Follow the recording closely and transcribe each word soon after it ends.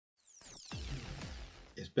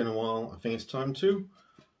been a while. I think it's time to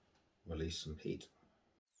release some peat.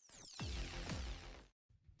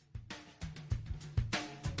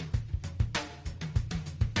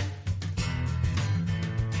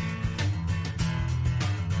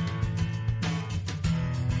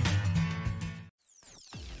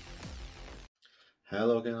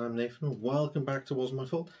 Hello again, I'm Nathan. Welcome back to Was My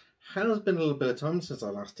Fault. Has been a little bit of time since I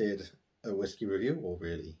last did a whiskey review, or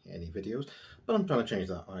really any videos, but I'm trying to change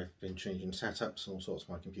that. I've been changing setups and all sorts of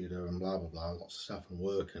my computer and blah blah blah, lots of stuff and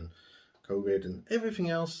work and COVID and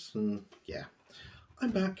everything else, and yeah,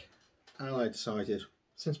 I'm back and I decided,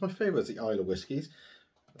 since my favourite is the Islay whiskies,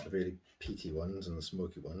 the really peaty ones and the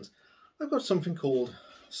smoky ones, I've got something called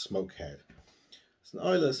Smokehead. It's an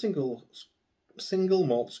Islay single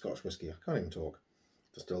malt Scotch whisky. I can't even talk.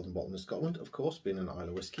 Distilled and bottled in Scotland, of course, being an Islay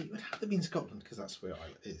whisky. It would have to be in Scotland because that's where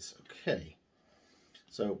Islay is. Okay,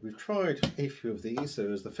 so we've tried a few of these.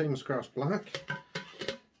 There's the famous Grouse Black,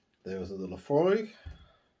 there's the Lafroig,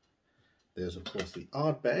 there's of course the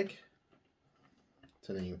Ardbeg,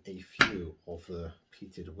 to name a few of the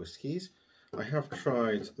peated whiskies. I have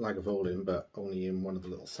tried Lagavulin, but only in one of the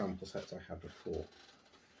little sample sets I had before.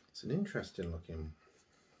 It's an interesting looking,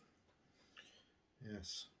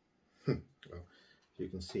 yes, well, you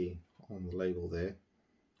can see on the label there,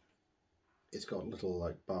 it's got a little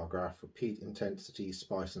like bar graph for peat intensity,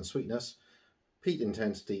 spice and sweetness. Peat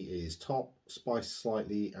intensity is top, spice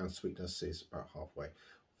slightly, and sweetness is about halfway.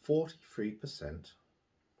 43%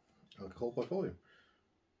 alcohol by volume.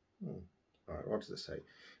 Alright, what does it say?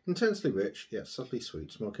 Intensely rich, yet subtly sweet,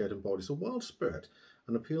 Smokehead embodies a wild spirit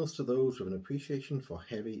and appeals to those with an appreciation for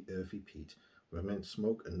heavy, earthy peat, with immense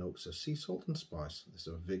smoke and notes of sea salt and spice. This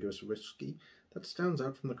is a vigorous whisky that stands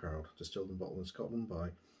out from the crowd, distilled and bottled in Scotland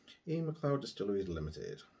by Ian MacLeod Distilleries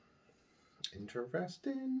Limited.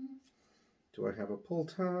 Interesting. Do I have a pull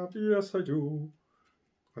tab? Yes, I do.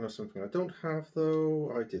 I know something I don't have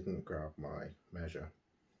though. I didn't grab my measure.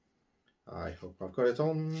 I hope I've got it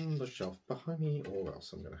on the shelf behind me, or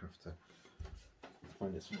else I'm going to have to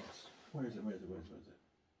find it somewhere else. Where is it? Where is it? Where is it? Where is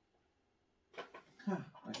it? Ah,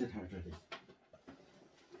 I did have it ready.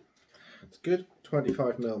 That's good.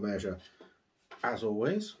 25ml measure, as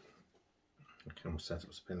always. The camera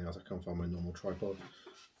setup's a pain in the ass. I can't find my normal tripod.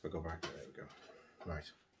 If I go back, there we go.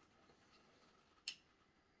 Right.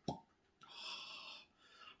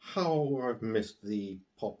 How I've missed the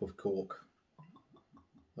pop of cork.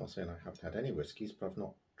 Not saying I haven't had any whiskies, but I've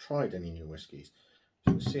not tried any new whiskies.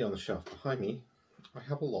 As you can see on the shelf behind me, I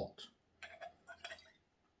have a lot.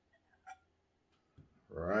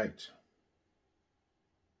 Right.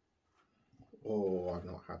 Oh, I've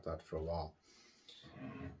not had that for a while.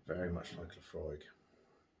 Very much like Lafroig.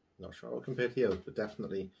 Not sure how it compared to the others, but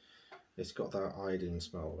definitely it's got that iodine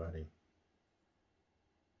smell already.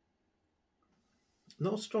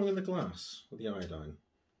 Not strong in the glass with the iodine.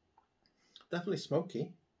 Definitely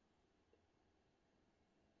smoky.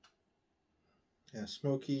 Yeah,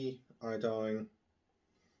 smoky, iodine,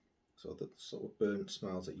 sort of burnt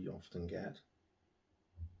smells that you often get.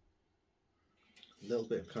 A little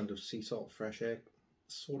bit of kind of sea salt, fresh air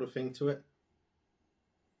sort of thing to it.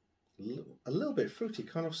 A little bit fruity,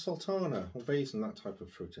 kind of sultana or raisin, that type of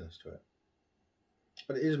fruitiness to it.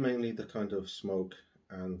 But it is mainly the kind of smoke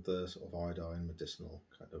and the sort of iodine medicinal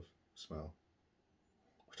kind of smell,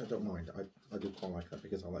 which I don't mind. I do quite like that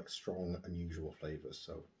because I like strong, unusual flavours.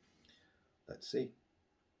 So let's see.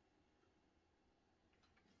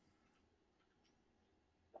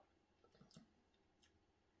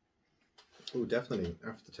 Oh, definitely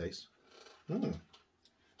aftertaste.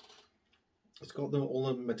 It's got all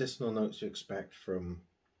the medicinal notes you expect from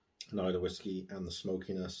an Islay whiskey and the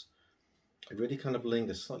smokiness. It really kind of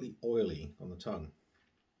lingers, slightly oily on the tongue.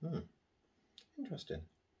 Interesting.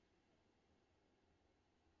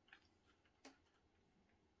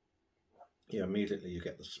 Yeah, immediately you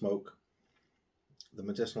get the smoke. The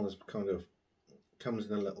medicinal is kind of comes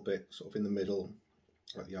in a little bit, sort of in the middle,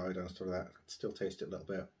 like the iodine stuff like that. I can still taste it a little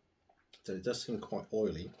bit. So it does seem quite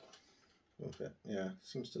oily. A little bit, yeah,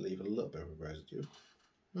 seems to leave a little bit of a residue.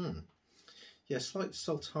 Yeah, slight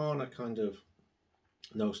sultana kind of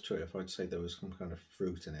nose to it, if I'd say there was some kind of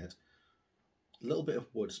fruit in it. A little bit of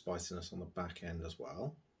wood spiciness on the back end as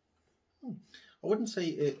well. I wouldn't say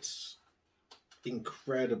it's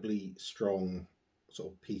incredibly strong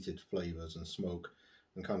sort of peated flavours and smoke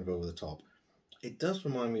and kind of over the top. It does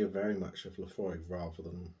remind me of very much of Lafroig rather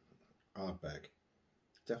than Ardbeg.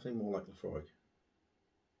 Definitely more like Lafroig.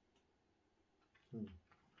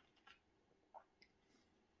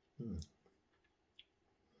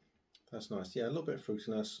 That's nice. Yeah, a little bit of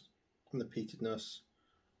fruitiness and the peatedness.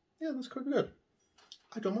 Yeah, that's quite good.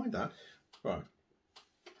 I don't mind that. Right.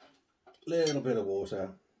 Little bit of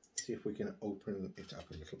water. See if we can open it up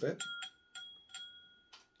a little bit.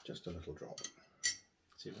 Just a little drop.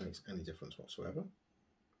 See if it makes any difference whatsoever.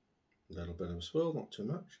 A little bit of a swirl, not too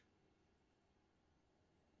much.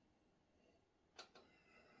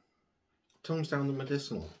 Tones down the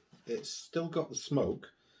medicinal. It's still got the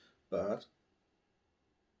smoke, but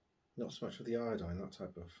not so much of the iodine, that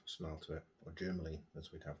type of smell to it, or germally,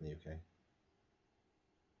 as we'd have in the UK.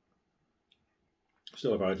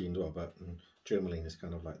 Still have iodine as well, but germaline is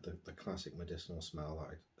kind of like the classic medicinal smell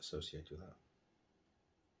that I associate with that.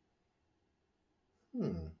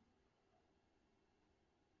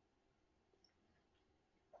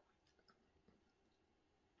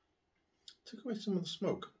 Took away some of the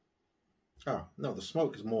smoke. Ah, no, the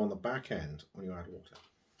smoke is more on the back end when you add water.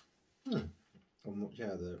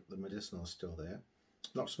 Yeah, the medicinal is still there.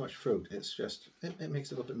 Not so much fruit, it's just, it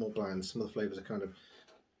makes it a little bit more bland. Some of the flavours are kind of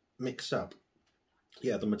mixed up.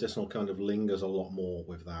 Yeah, the medicinal kind of lingers a lot more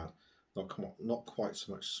with that. Not quite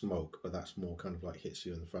so much smoke, but that's more kind of like hits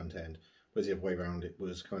you in the front end. Whereas the other way around, it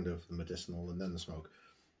was kind of the medicinal and then the smoke.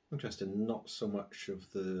 Interesting, not so much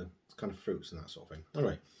of the kind of fruits and that sort of thing.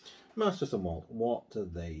 Anyway, Masters of Malt, what do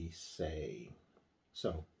they say?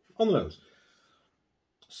 So, on the nose,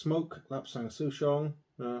 smoke, Lapsang Souchong,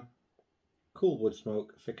 cool wood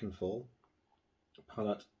smoke, thick and full.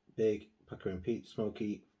 Palate, big, puckering peat,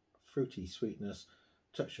 smoky, fruity sweetness,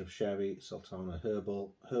 touch of sherry, sultana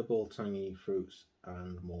herbal, tangy fruits,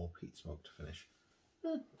 and more peat smoke to finish.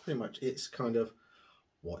 Pretty much, it's kind of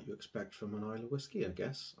what you expect from an Islay whiskey, I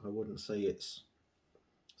guess. I wouldn't say it's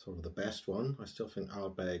sort of the best one. I still think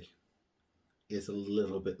Ardbeg is a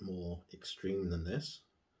little bit more extreme than this,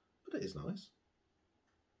 but it is nice.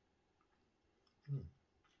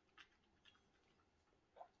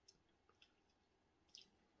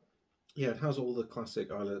 Yeah, it has all the classic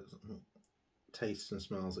Islay tastes and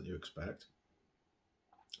smells that you expect.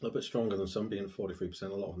 A little bit stronger than some, being 43%.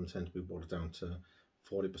 A lot of them tend to be watered down to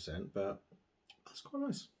 40%, but that's quite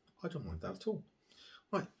nice. I don't mind that at all.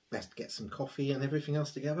 Right, best get some coffee and everything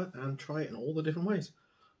else together and try it in all the different ways.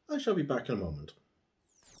 I shall be back in a moment.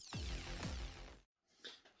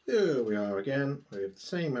 Here we are again with the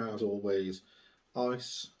same as always,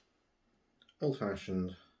 ice,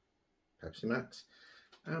 old-fashioned Pepsi Max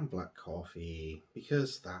and black coffee,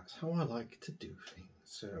 because that's how I like to do things.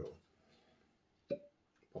 So,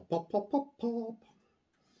 pop, pop, pop, pop, pop.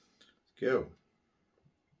 Let's go.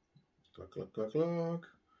 Glug, glug, glug, glug.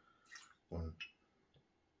 1,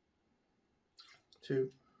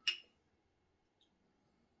 2.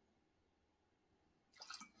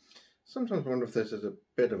 Sometimes I wonder if this is a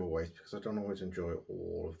bit of a waste because I don't always enjoy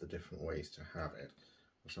all of the different ways to have it.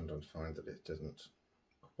 I sometimes find that it doesn't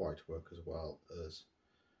quite work as well as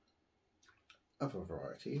other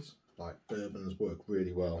varieties, like bourbons work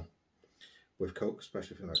really well with Coke,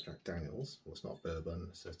 especially if you like Jack Daniels. Well, it's not bourbon,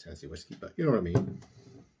 it says Tennessee whiskey, but you know what I mean.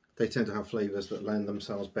 They tend to have flavours that lend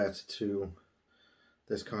themselves better to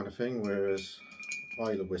this kind of thing, whereas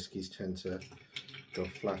Islay whiskies tend to go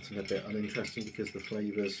flat and a bit uninteresting because the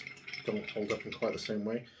flavours don't hold up in quite the same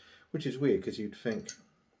way, which is weird because you'd think,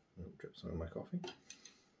 drip some of my coffee,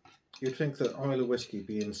 you'd think that Islay whiskey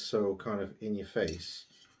being so kind of in your face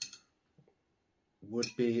would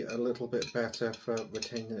be a little bit better for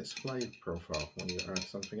retaining its flavour profile when you add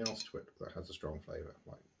something else to it that has a strong flavour,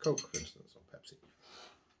 like Coke for instance, or Pepsi.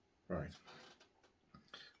 Right,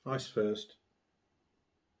 ice first.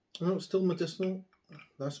 Oh, it's still medicinal,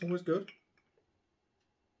 that's always good.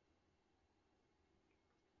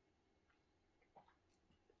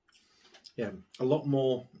 Yeah, a lot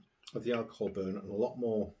more of the alcohol burn and a lot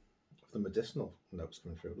more of the medicinal notes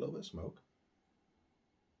coming through, a little bit of smoke.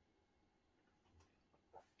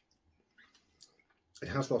 It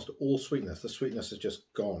has lost all sweetness, the sweetness is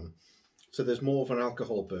just gone. So there's more of an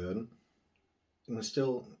alcohol burn, and there's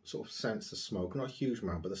still sort of sense of smoke, not a huge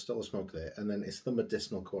amount, but there's still a smoke there. And then it's the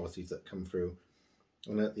medicinal qualities that come through.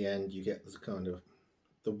 And at the end you get this kind of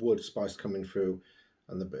the wood spice coming through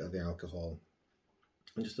and the bit of the alcohol.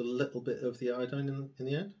 And just a little bit of the iodine in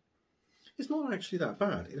the end. It's not actually that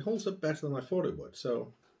bad. It holds up better than I thought it would,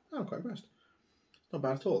 so I'm quite impressed. It's not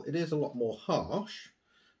bad at all. It is a lot more harsh,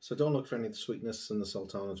 so don't look for any of the sweetness and the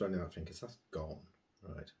sultanas or any of that thing, because that's gone.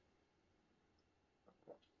 Right.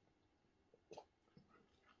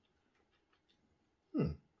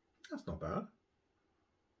 That's not bad.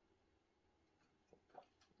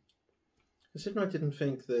 Considering I didn't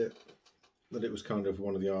think that it was kind of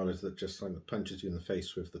one of the Isleys that just kind of punches you in the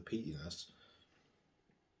face with the peatiness.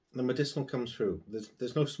 The medicinal comes through.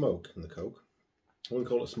 There's no smoke in the Coke. I wouldn't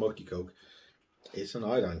call it smoky Coke. It's an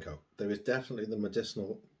iodine Coke. There is definitely the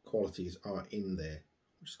medicinal qualities are in there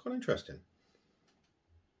which is quite interesting.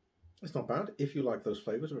 It's not bad. If you like those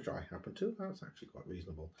flavours, which I happen to, that's actually quite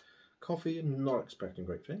reasonable. Coffee, I'm not expecting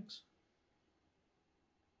great things.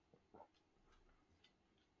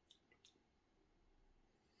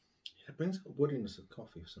 It brings a woodiness of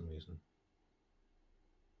coffee for some reason.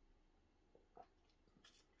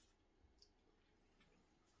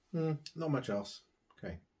 Not much else.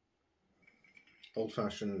 Okay. Old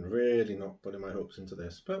fashioned, really not putting my hopes into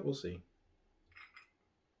this, but we'll see.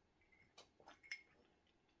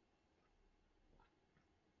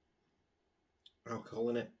 Alcohol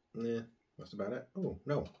in it? Yeah, that's about it. Oh,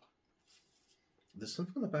 no. There's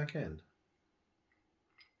something on the back end.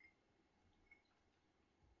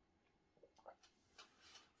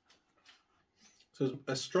 So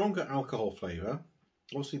a stronger alcohol flavour.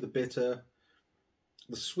 Obviously the bitter,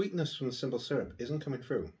 the sweetness from the simple syrup isn't coming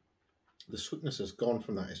through. The sweetness has gone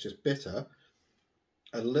from that. It's just bitter,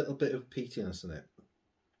 a little bit of peatiness in it.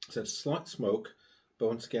 So it's slight smoke, but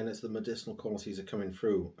once again, it's the medicinal qualities are coming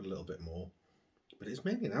through a little bit more. But it's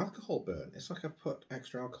mainly an alcohol burn. It's like I've put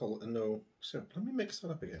extra alcohol and no syrup. Let me mix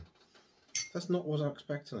that up again. That's not what I was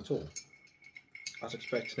expecting at all. I was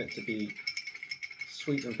expecting it to be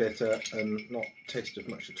sweet and bitter and not taste of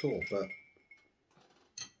much at all, but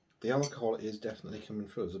the alcohol is definitely coming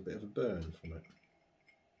through. There's a bit of a burn from it.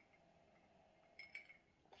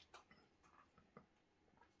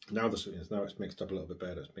 Now the sweetness, now it's mixed up a little bit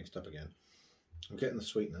better, it's mixed up again. I'm getting the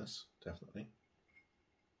sweetness, definitely.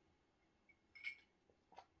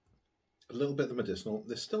 A little bit of the medicinal.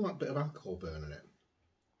 There's still that bit of alcohol burn in it.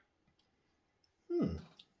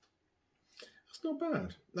 That's not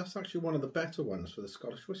bad. That's actually one of the better ones for the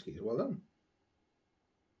Scottish whiskies. Well done.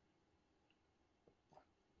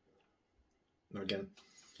 Now again,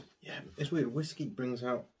 yeah, it's weird. Whiskey brings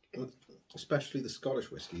out, especially the Scottish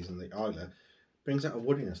whiskies and the Islay, brings out a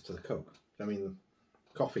woodiness to the Coke. I mean,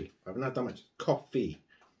 coffee. I haven't had that much coffee.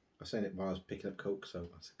 I was saying it while I was picking up Coke, so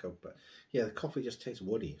I said Coke. But yeah, the coffee just tastes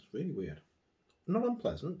woody. It's really weird. Not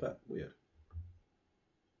unpleasant, but weird.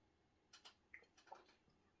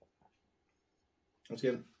 Once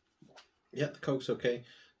again, yeah, the Coke's okay.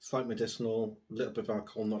 Slight medicinal, a little bit of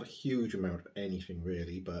alcohol, not a huge amount of anything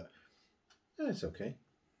really, but yeah, it's okay.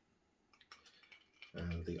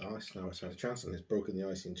 And the ice, now it's had a chance and it's broken the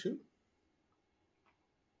ice in two.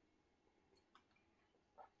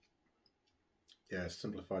 Yeah, it's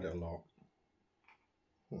simplified it a lot.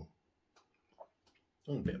 Oh,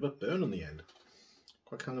 a bit of a burn on the end.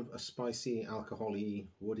 Quite kind of a spicy, alcohol-y,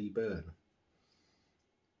 woody burn.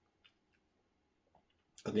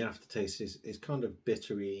 And the aftertaste is kind of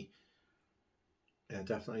bittery. Yeah,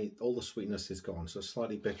 definitely all the sweetness is gone, so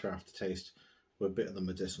slightly bitter aftertaste with a bit of the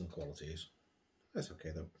medicinal qualities. That's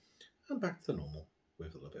okay though. And back to the normal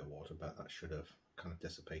with a little bit of water, but that should have kind of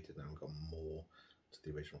dissipated now and gone more to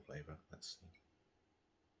the original flavour. Let's see.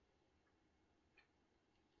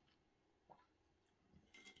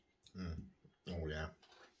 Oh yeah.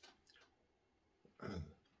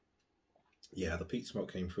 Yeah, the peat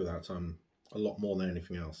smoke came through that time a lot more than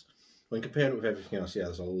anything else. When compared with everything else, yeah,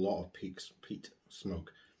 there's a lot of peat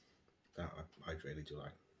smoke that I really do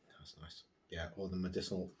like. That's nice. Yeah, or the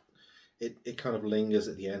medicinal. It kind of lingers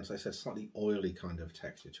at the end, so I said slightly oily kind of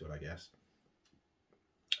texture to it, I guess.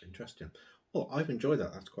 Interesting. Well, I've enjoyed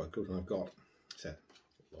that. That's quite good. And I've got, said,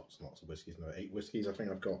 lots and lots of whiskies. No, 8 whiskies I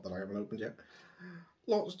think I've got that I haven't opened yet.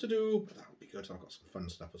 Lots to do, but that'll be good. I've got some fun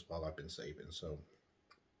stuff as well I've been saving. So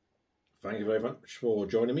thank you very much for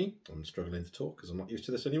joining me. I'm struggling to talk because I'm not used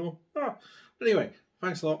to this anymore. But anyway,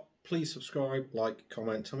 thanks a lot. Please subscribe, like,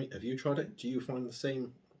 comment. Tell me, have you tried it? Do you find the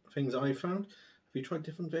same things I found? Have you tried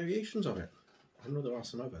different variations of it? I know there are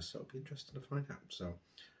some others, so it'll be interesting to find out. So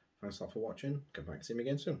thanks a lot for watching. Come back and see me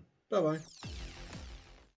again soon. Bye bye.